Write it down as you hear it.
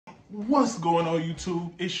What's going on,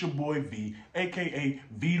 YouTube? It's your boy V, aka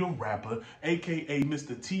V the Rapper, aka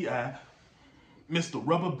Mr. T.I., Mr.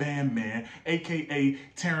 Rubber Band Man, aka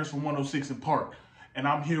Terrence from 106 and Park. And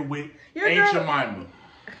I'm here with Aunt Jemima.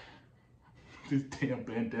 This damn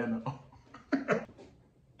bandana. I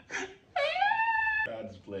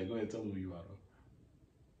just play. Go ahead, tell me who you are.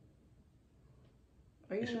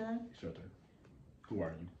 Are you done? It's your turn. Who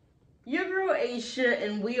are you? Your girl Aisha,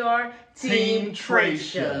 and we are Team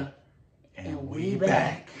Tresha. And we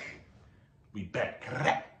back. We back.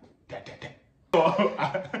 So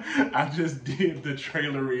I just did the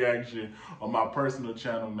trailer reaction on my personal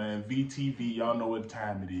channel, man. VTV, y'all know what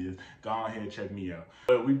time it is. Go ahead and check me out.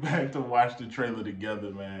 But we back to watch the trailer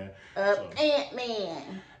together, man.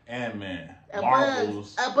 Antman. Antman.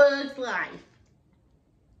 Marvel's. A Bug's Life.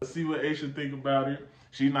 Let's see what Aisha think about it.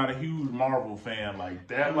 She's not a huge Marvel fan like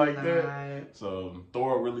that, that. So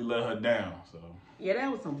Thor really let her down. So yeah,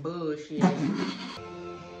 that was some bullshit. I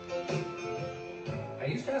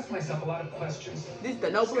used to ask myself a lot of questions. This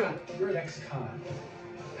the notebook. Scott, you're an ex-con.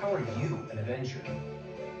 How are you an Avenger?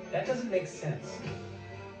 That doesn't make sense.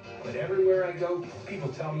 But everywhere I go, people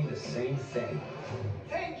tell me the same thing.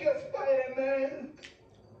 Thank you, Spider-Man.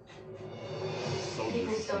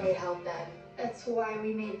 People still need help, Dad. That's why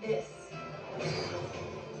we made this.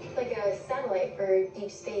 Like a satellite for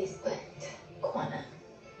deep space, but quantum.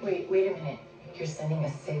 Wait a minute. You're sending a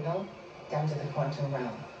signal down to the quantum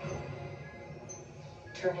realm.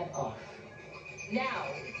 Turn it off. Now!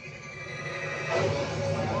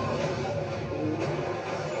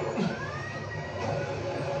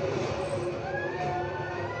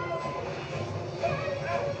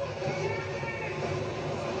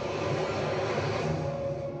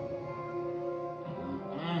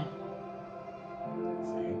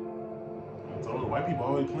 White people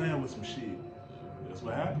always playing with some shit. That's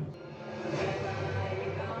what happens.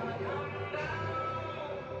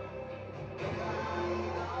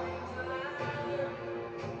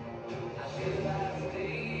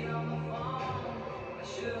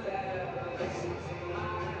 It's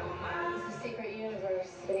a secret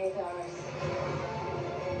universe beneath ours.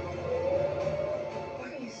 What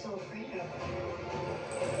are you so afraid of?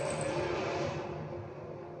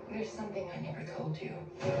 There's something I never told you.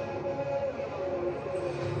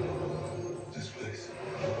 This place,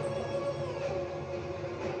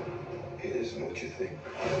 it isn't what you think.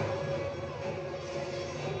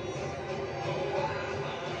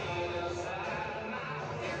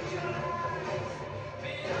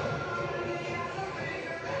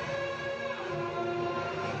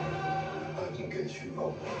 I can get you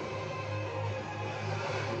home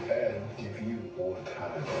and give you more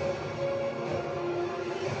time.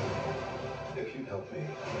 If you help me.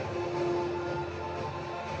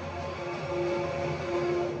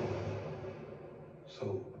 So,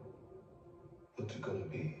 what's it gonna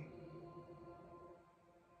be?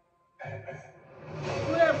 Antman.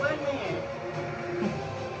 Who that black man?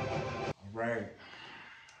 All right.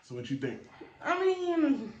 So what you think? I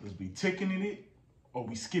mean, Let's be ticking in it or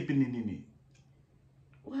we skipping in it?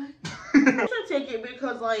 what? I should take it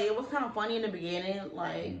because, like, it was kind of funny in the beginning,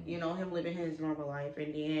 like, you know, him living his normal life,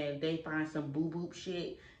 and then they find some boo-boop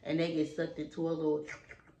shit, and they get sucked into a little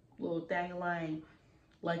thing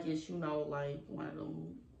like it's, you know, like one of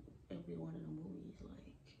them, every one of the movies.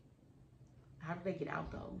 Like, how did they get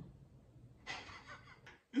out though?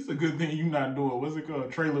 It's a good thing you not doing, what's it called,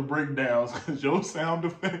 trailer breakdowns, because your sound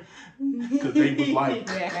effect, because they was like,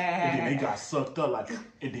 and then they got sucked up, like,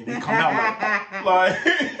 and then they come out like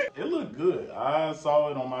it looked good. I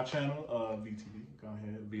saw it on my channel, VTV, go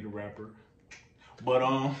ahead, be the rapper. But,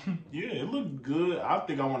 yeah, it looked good. I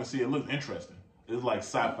think I want to see it. It looked interesting. It's like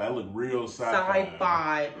sci-fi, it looked real sci-fi.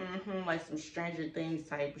 Sci-fi, like some Stranger Things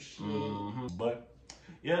type of shit. But,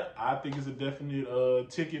 yeah, I think it's a definite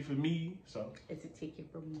ticket for me. So it's a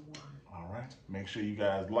ticket for me. All right. Make sure you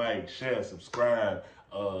guys like, share, subscribe.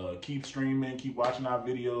 Keep streaming. Keep watching our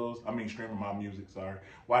videos. I mean, streaming my music, sorry.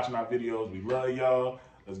 Watching our videos. We love y'all.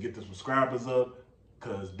 Let's get the subscribers up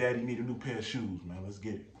because Daddy need a new pair of shoes, man. Let's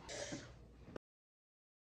get it.